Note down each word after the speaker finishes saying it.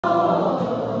Good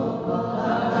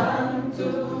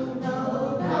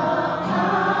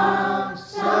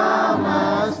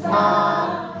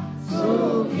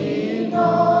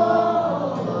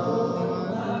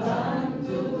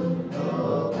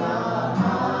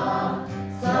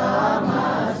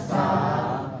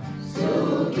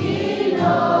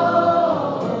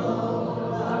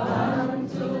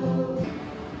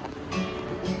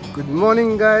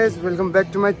morning guys, welcome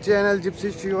back to my channel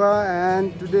Gypsy Shiva,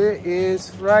 and today is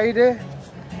Friday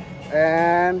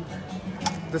and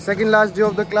the second last day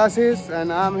of the classes,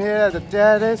 and I'm here at the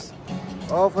terrace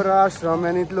of our ashram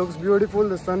and it looks beautiful.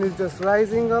 The sun is just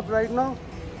rising up right now.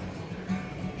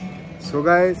 So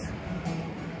guys,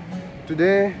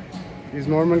 today is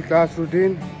normal class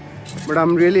routine, but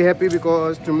I'm really happy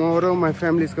because tomorrow my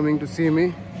family is coming to see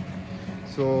me.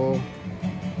 So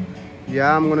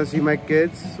yeah, I'm gonna see my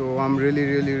kids, so I'm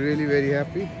really very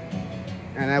happy.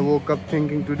 And I woke up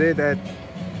thinking today that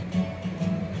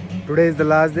today is the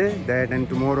last day and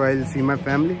tomorrow I'll see my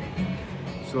family.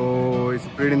 So it's a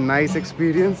pretty nice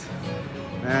experience,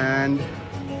 and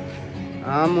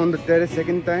I'm on the terrace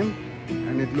second time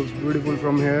and it looks beautiful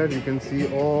from here. You can see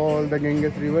all the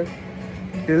Ganges river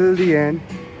till the end,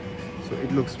 so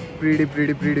it looks pretty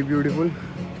beautiful.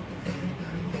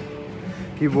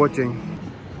 Keep watching.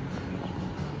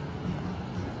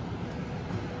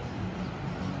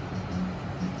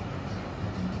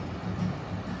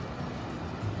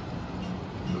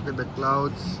 Look at the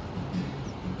clouds.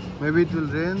 Maybe it will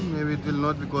rain, maybe it will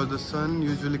not, because the sun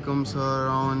usually comes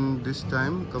around this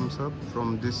time, comes up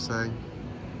from this side.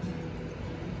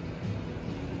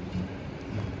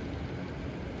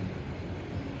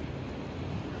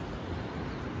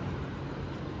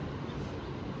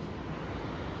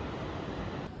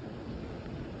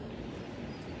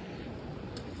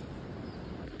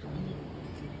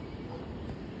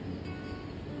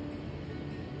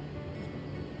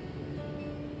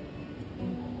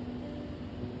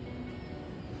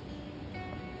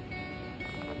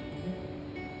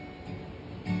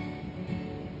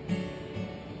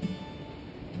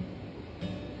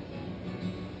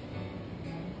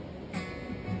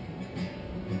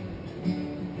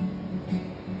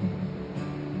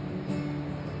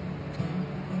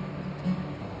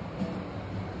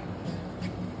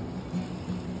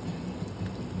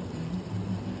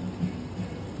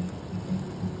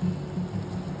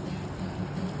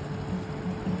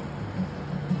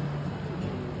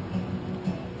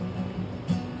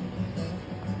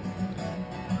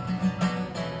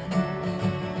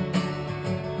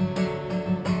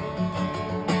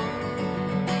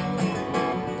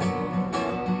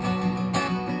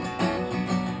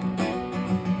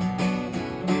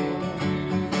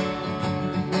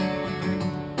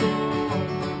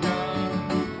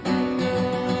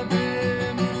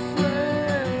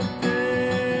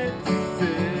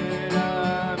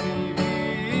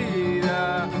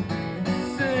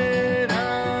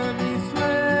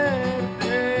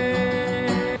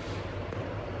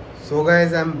 So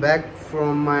guys, I'm back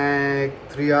from my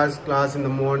 3 hours class in the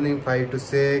morning, 5 to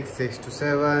 6, 6 to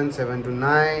 7, 7 to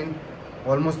 9,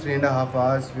 almost 3.5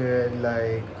 hours with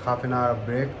like half an hour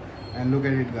break. And look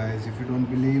at it guys, if you don't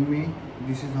believe me,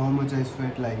 this is how much I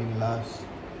sweat like in last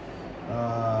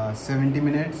 70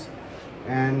 minutes.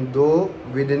 And though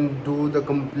we didn't do the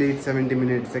complete 70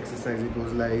 minutes exercise, it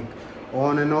was like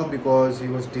on and off because he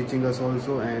was teaching us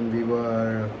also and we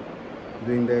were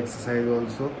doing the exercise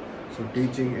also. So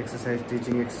teaching exercise,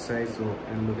 so,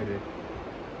 and look at it,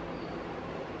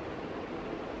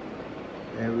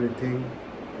 everything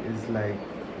is like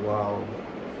wow.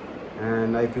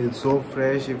 And I feel so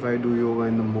fresh if I do yoga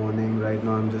in the morning. Right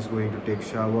now I'm just going to take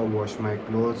shower, wash my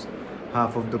clothes.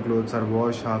 Half of the clothes are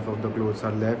washed, half of the clothes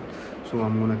are left, so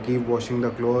I'm gonna keep washing the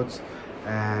clothes,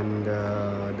 and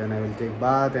then I will take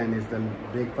bath. And it's the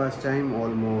breakfast time,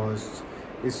 almost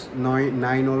it's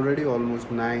 9 already, almost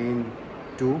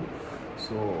 9:02.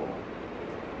 So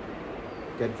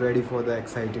get ready for the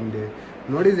exciting day.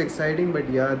 Not as exciting, but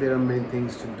yeah, there are many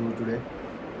things to do today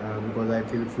because I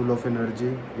feel full of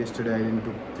energy. Yesterday I didn't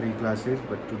took 3 classes,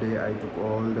 but today I took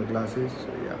all the classes, so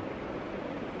yeah.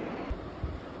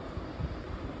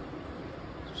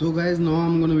 So guys, now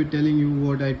I'm gonna be telling you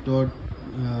what I taught.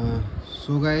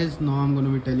 So guys, now I'm gonna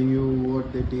be telling you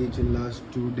what they teach in last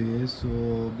 2 days.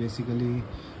 So basically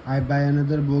I buy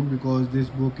another book because this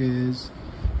book is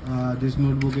this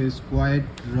notebook is quite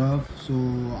rough, so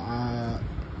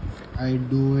I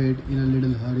do it in a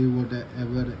little hurry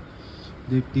whatever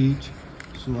they teach,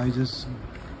 so I just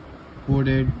code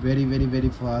it very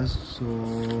fast. So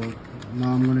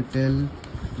now I'm gonna tell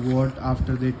what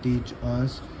after they teach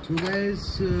us. So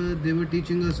guys, they were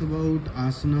teaching us about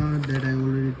asana, that I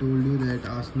already told you that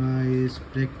asana is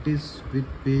practice with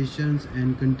patience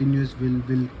and continuous will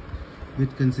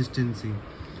with consistency.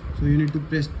 So you need to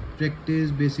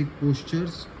practice basic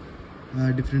postures,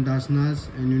 different asanas,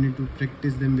 and you need to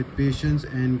practice them with patience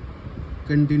and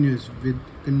continuous with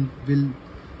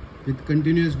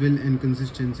continuous will and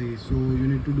consistency. So you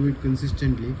need to do it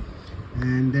consistently.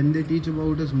 And then they teach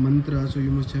about us mantra. So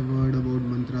you must have heard about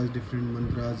mantras, different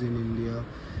mantras in India,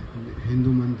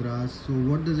 Hindu mantras. So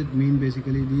what does it mean?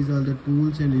 Basically, these are the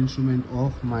tools and instrument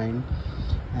of mind,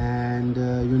 and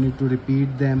you need to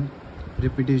repeat them.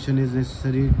 Repetition is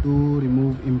necessary to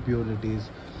remove impurities.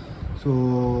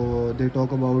 So they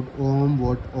talk about Om,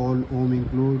 what all Om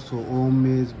includes. So Om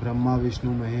is Brahma,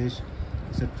 Vishnu, Mahesh.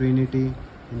 It's a trinity.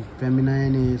 In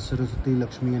feminine is Saraswati,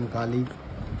 Lakshmi and Kali.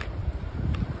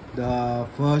 The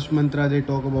first mantra they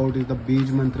talk about is the Bij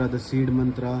mantra, the seed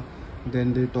mantra.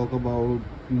 Then they talk about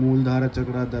Mooladhara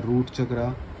chakra, the root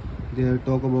chakra. They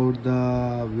talk about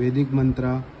the Vedic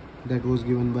mantra that was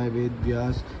given by Ved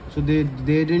Vyas. So they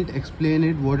didn't explain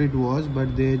it what it was,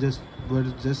 but they were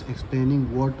just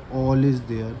explaining what all is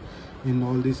there in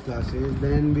all these classes.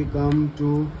 Then we come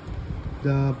to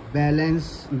the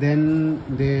balance. Then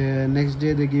the next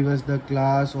day they give us the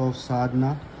class of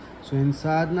sadhana. So in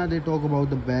sadhana they talk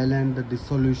about the balance, the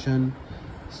dissolution,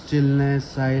 stillness,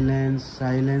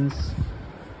 silence.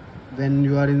 When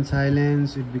you are in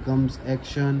silence, it becomes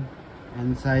action,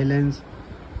 and silence,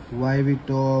 why we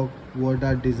talk, what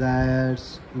are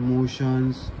desires,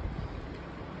 emotions,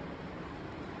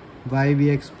 why we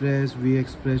express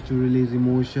to release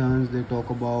emotions. They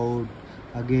talk about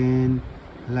again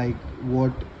like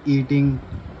what eating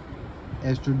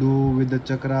has to do with the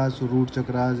chakras, so root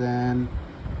chakras and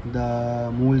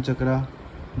the mool chakra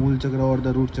or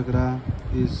the root chakra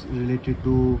is related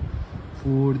to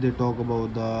food. They talk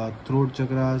about the throat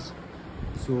chakras.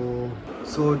 So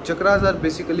chakras are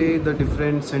basically the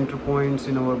different center points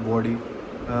in our body,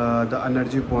 the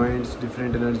energy points,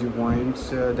 different energy points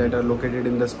that are located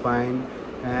in the spine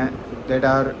and that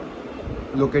are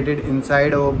located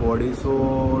inside our body.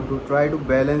 So to try to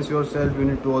balance yourself, you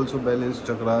need to also balance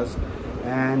chakras,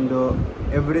 and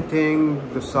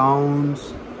everything, the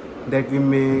sounds that we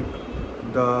make,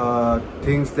 the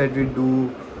things that we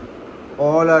do,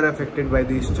 all are affected by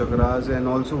these chakras, and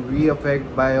also we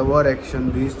affect by our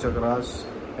action these chakras.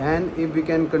 And if we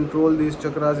can control these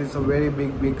chakras, it's a very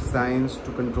big science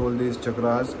to control these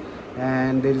chakras,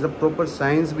 and there is a proper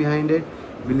science behind it.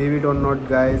 Believe it or not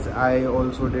guys, I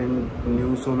also didn't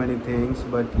knew so many things,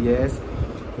 but yes,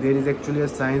 there is actually a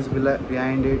science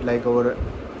behind it. Like our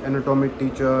anatomic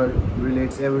teacher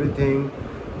relates everything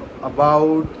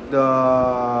about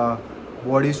the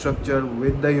body structure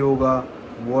with the yoga,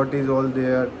 what is all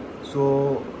there.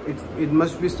 So it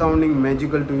must be sounding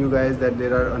magical to you guys that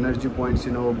there are energy points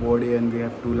in our body and we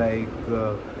have to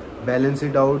like balance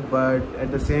it out, but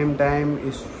at the same time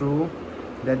it's true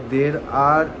that there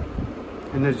are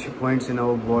energy points in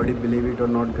our body, believe it or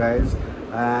not guys,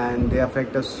 and they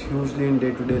affect us hugely in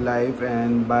day-to-day life.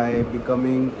 And by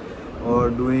becoming or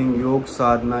doing yoga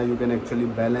sadhana, you can actually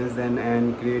balance them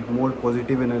and create more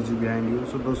positive energy behind you.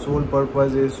 So the sole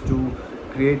purpose is to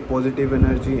create positive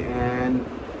energy and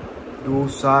do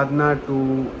sadhana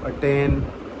to attain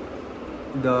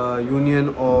the union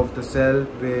of the self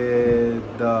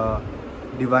with the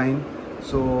divine.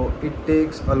 So it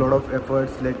takes a lot of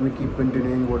efforts. Let me keep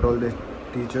continuing what all they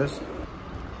teach us.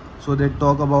 So they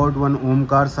talk about one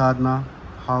Omkar sadhana,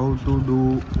 how to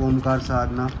do Omkar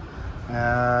sadhana.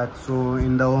 So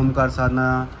in the Omkar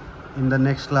sadhana, in the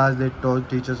next class they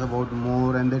teach us about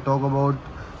more, and they talk about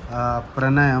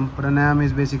pranayam. Pranayam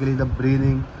is basically the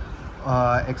breathing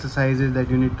exercises that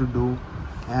you need to do,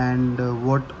 and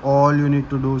what all you need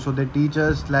to do. So they teach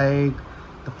us, like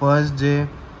the first day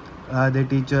they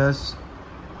teach us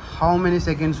how many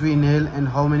seconds we inhale and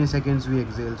how many seconds we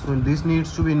exhale. So this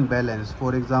needs to be in balance.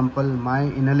 For example, my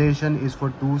inhalation is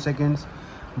for 2 seconds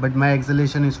but my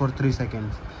exhalation is for 3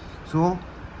 seconds. So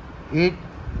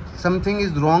something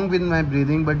is wrong with my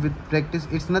breathing, but with practice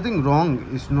it's nothing wrong,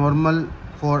 it's normal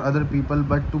for other people,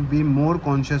 but to be more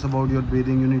conscious about your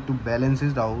breathing you need to balance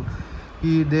it out.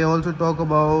 They also talk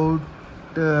about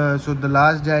so the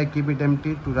last day I keep it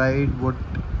empty to write what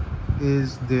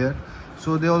is there.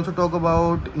 So they also talk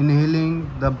about inhaling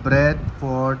the breath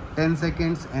for 10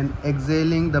 seconds and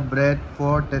exhaling the breath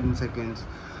for 10 seconds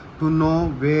to know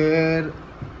where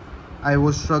I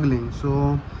was struggling.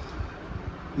 So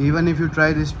even if you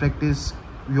try this practice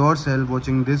yourself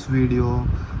watching this video,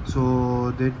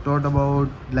 so they taught about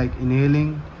like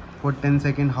inhaling for 10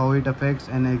 seconds, how it affects,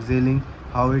 and exhaling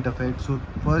how it affects. So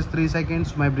first 3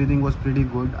 seconds my breathing was pretty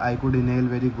good, I could inhale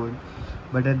very good,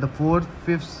 but at the fourth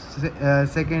fifth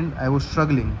second I was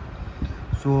struggling.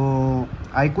 So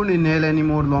I couldn't inhale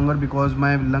anymore longer because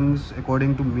my lungs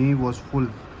according to me was full.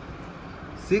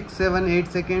 6 7 8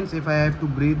 seconds, if I have to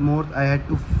breathe more, I had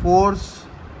to force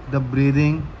the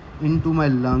breathing into my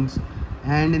lungs,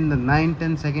 and in the 9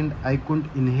 10 second I couldn't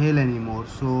inhale anymore.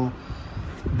 So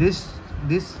this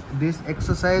this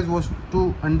exercise was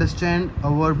to understand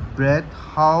our breath,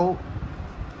 how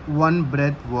one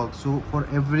breath works. So for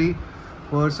every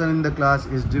person in the class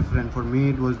is different. For me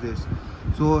it was this.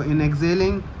 So in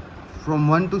exhaling from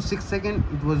 1 to 6 seconds,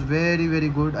 it was very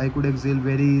good, I could exhale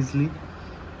very easily.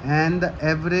 And the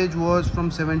average was from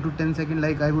 7 to 10 seconds.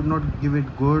 Like, I would not give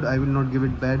it good, I will not give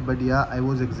it bad, but yeah, I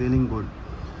was exhaling good.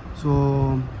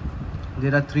 So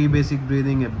there are three basic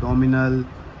breathing: abdominal,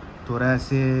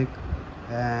 thoracic,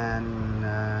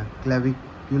 and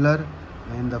clavicular,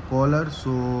 and the collar.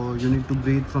 So you need to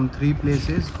breathe from three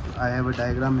places. I have a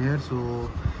diagram here.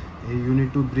 So you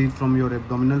need to breathe from your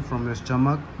abdominal, from your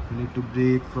stomach, you need to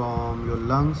breathe from your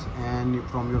lungs, and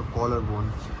from your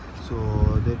collarbone. So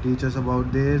they teach us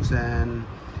about this. And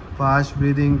fast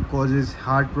breathing causes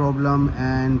heart problem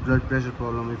and blood pressure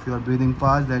problem. If you are breathing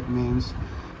fast, that means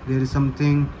there is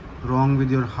something wrong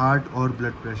with your heart or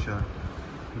blood pressure.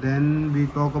 Then we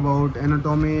talk about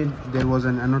anatomy. There was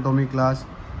an anatomy class.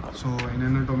 So in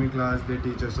anatomy class they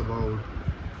teach us about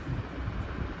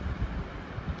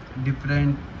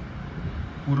different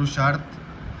purusharth.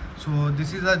 So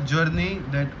this is a journey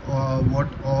that what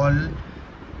all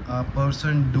a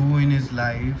person do in his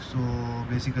life. So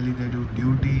basically they do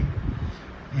duty.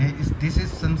 This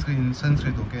is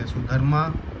Sanskrit, okay? So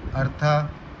dharma, artha,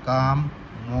 kam,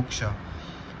 moksha.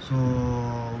 So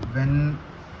when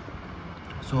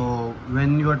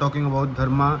when you are talking about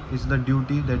dharma, is the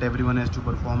duty that everyone has to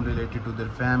perform related to their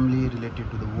family, related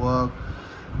to the work.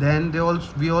 Then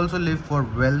we also live for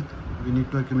wealth. We need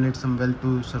to accumulate some wealth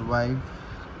to survive.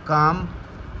 Calm,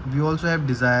 we also have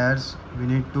desires. We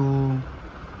need to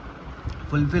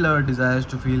fulfill our desires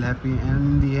to feel happy,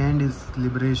 and in the end is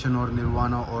liberation or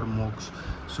nirvana or moksha.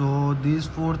 So these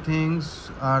four things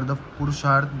are the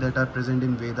purusharth that are present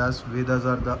in Vedas. Vedas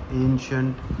are the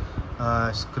ancient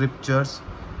scriptures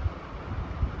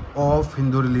of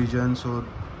Hindu religion. So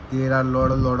there are a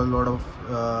lot of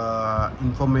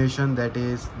information that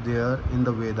is there in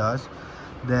the Vedas.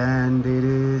 Then there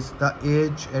is the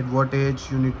age, at what age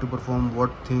you need to perform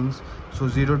what things. So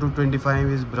 0 to 25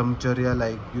 is brahmacharya,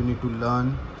 like you need to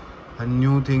learn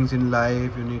new things in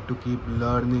life, you need to keep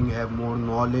learning, have more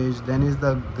knowledge. Then is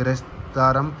the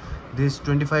grahastharam. This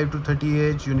 25 to 30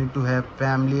 age, you need to have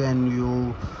family, and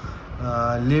you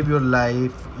live your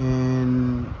life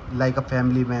in like a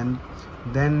family man.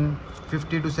 Then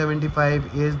 50 to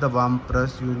 75 is the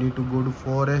vampras. You need to go to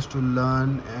forest to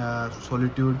learn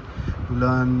solitude, to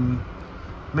learn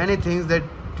many things that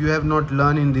you have not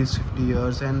learned in these 50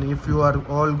 years. And if you are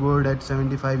all good at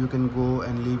 75, you can go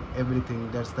and leave everything.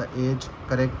 That's the age,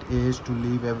 correct age to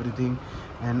leave everything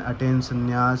and attain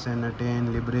sannyas and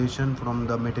attain liberation from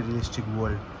the materialistic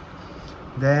world.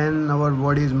 Then our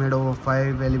body is made of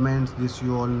 5 elements. This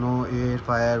you all know: air,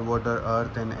 fire, water,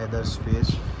 earth, and other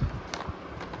space.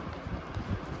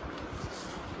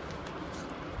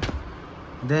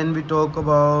 Then we talk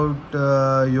about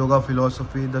yoga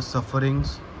philosophy, the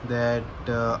sufferings that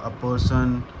a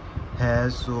person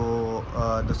has. So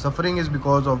the suffering is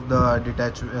because of the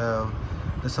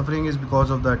the suffering is because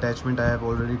of the attachment, I have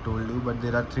already told you. But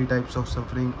there are 3 types of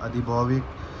suffering: adhibhavik,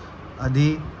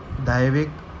 adhidaivik,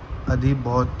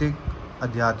 adhibhautik,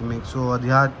 adhyatmic. So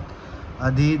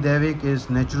adhidaivik is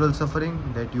natural suffering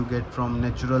that you get from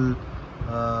natural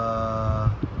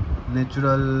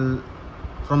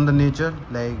from the nature,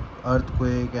 like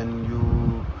earthquake, and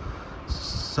you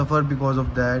suffer because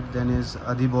of that. Then is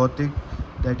adhibhautik,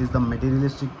 that is the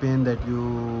materialistic pain that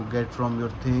you get from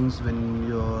your things. When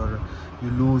you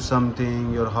lose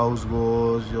something, your house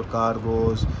goes, your car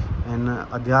goes. And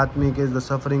adhyatmic is the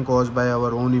suffering caused by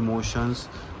our own emotions,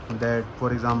 that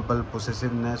for example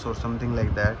possessiveness or something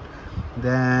like that.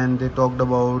 Then they talked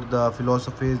about the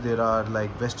philosophies. There are like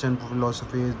Western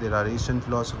philosophies, there are Eastern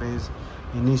philosophies.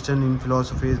 In Eastern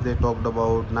philosophies they talked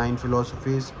about 9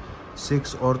 philosophies,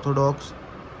 6 orthodox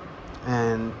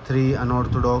and 3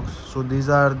 unorthodox. So these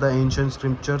are the ancient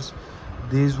scriptures.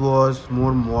 This was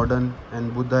more modern,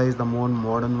 and Buddha is the more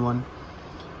modern one.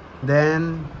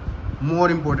 Then more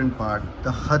important part,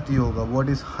 the Hatha Yoga. What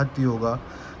is Hatha Yoga?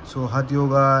 So Hatha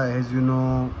Yoga, as you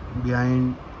know,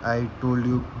 behind, I told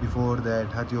you before that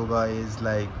Hatha Yoga is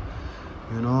like,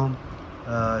 you know,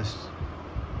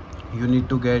 you need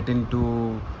to get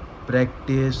into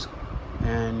practice,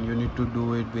 and you need to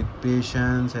do it with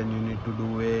patience, and you need to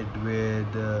do it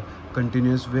with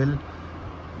continuous will.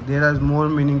 There is more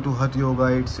meaning to Hatha Yoga.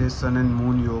 It says sun and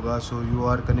moon yoga, so you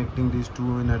are connecting these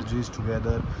two energies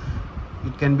together.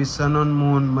 It can be sun on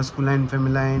moon, masculine,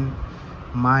 feminine,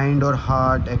 mind or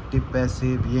heart, active,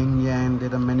 passive, yin yang.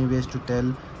 There are many ways to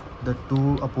tell the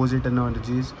two opposite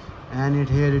energies. And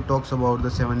here it talks about the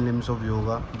 7 limbs of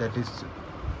yoga. That is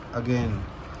again.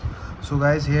 So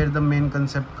guys, here the main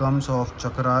concept comes of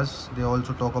chakras. They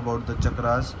also talk about the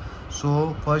chakras.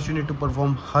 So first you need to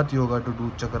perform Hatha Yoga to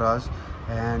do chakras,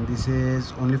 and this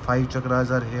is only 5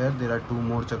 chakras are here. There are 2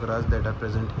 more chakras that are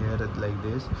present here like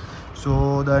this.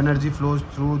 So the energy flows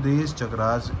through these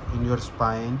chakras in your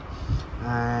spine,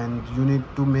 and you need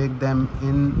to make them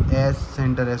in as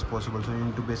center as possible. So you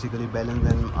need to basically balance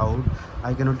them out.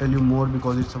 I cannot tell you more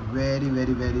because it's a very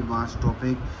vast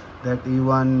topic that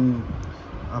even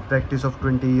a practice of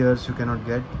 20 years you cannot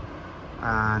get.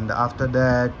 And after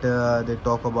that they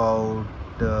talk about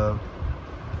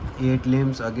 8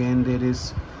 limbs. Again there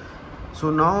is,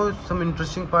 so now some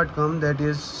interesting part come, that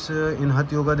is in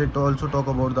Hatha Yoga they also talk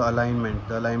about the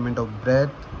alignment of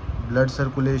breath, blood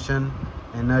circulation,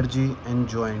 energy and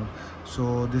joint.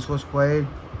 So this was quite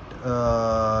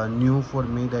new for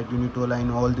me, that you need to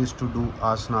align all this to do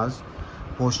asanas,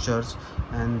 postures.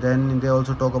 And then they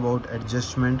also talk about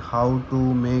adjustment, how to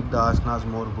make the asanas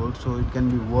more good. So it can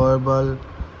be verbal,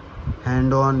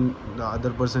 hand on, the other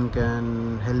person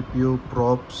can help you,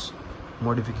 props,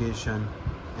 modification,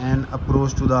 and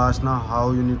approach to the asana,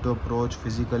 how you need to approach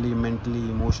physically, mentally,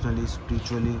 emotionally,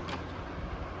 spiritually.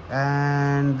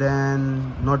 And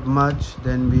then not much,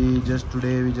 then we just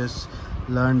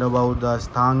learned about the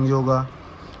Stang Yoga.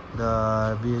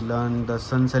 We learned the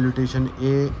sun salutation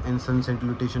A and sun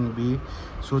salutation B.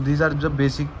 So these are the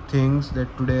basic things that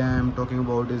today I am talking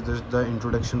about. Is just the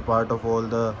introduction part of all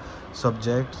the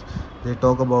subjects. They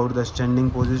talk about the standing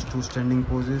poses, 2 standing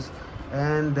poses,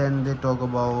 and then they talk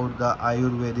about the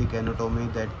Ayurvedic anatomy,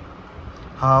 that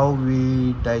how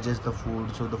we digest the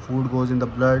food. So the food goes in the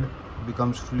blood,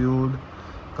 becomes fluid,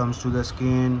 comes to the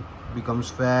skin, becomes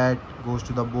fat, goes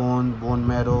to the bone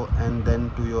marrow, and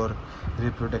then to your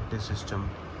reproductive system.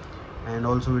 And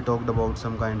also we talked about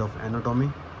some kind of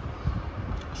anatomy,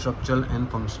 structural and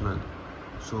functional.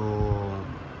 So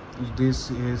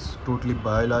this is totally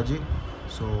biology.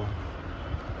 So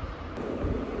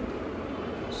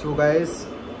guys,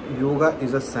 yoga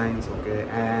is a science, okay,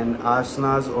 and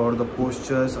asanas or the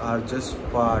postures are just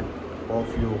part of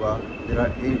yoga. There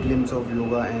are 8 limbs of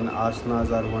yoga and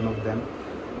asanas are one of them.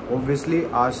 Obviously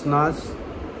asanas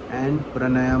and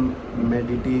pranayam,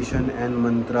 meditation and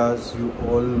mantras, you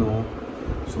all know.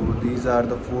 So these are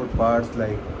the 4 parts.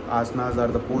 Like asanas are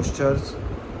the postures,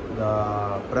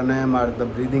 the pranayam are the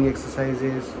breathing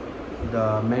exercises,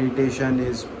 the meditation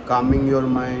is calming your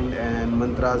mind, and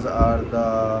mantras are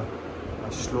the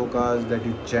shlokas that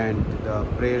you chant, the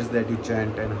prayers that you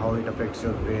chant, and how it affects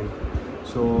your brain.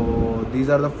 So these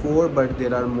are the 4, but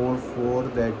there are more 4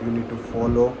 that you need to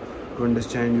follow to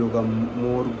understand yoga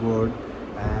more good.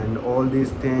 And all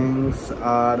these things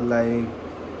are like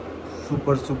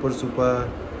super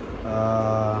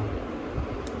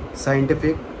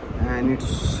scientific, and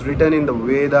it's written in the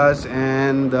Vedas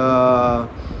and the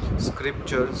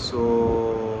scriptures.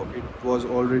 So it was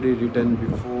already written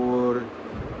before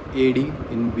AD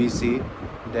in BC.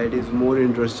 That is more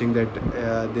interesting,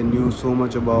 that they knew so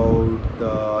much about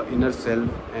the inner self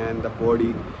and the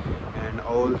body, and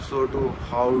also to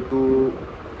how to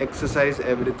exercise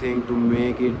everything to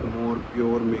make it more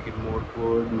pure, make it more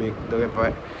good, make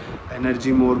the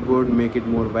energy more good, make it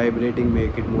more vibrating,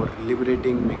 make it more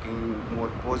liberating, making more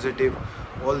positive.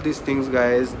 All these things,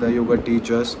 guys, the yoga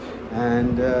teaches.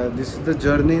 And this is the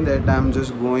journey that I'm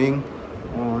just going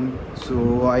on.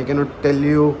 So I cannot tell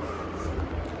you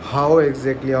how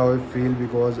exactly how I feel,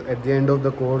 because at the end of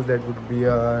the course that would be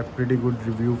a pretty good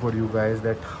review for you guys,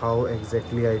 that how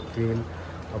exactly I feel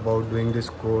about doing this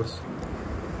course.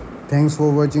 Thanks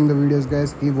for watching the videos,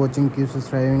 guys. Keep watching, keep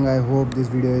subscribing. I hope this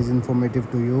video is informative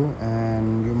to you,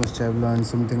 and you must have learned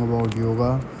something about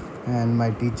yoga and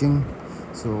my teaching.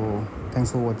 So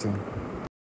thanks for watching.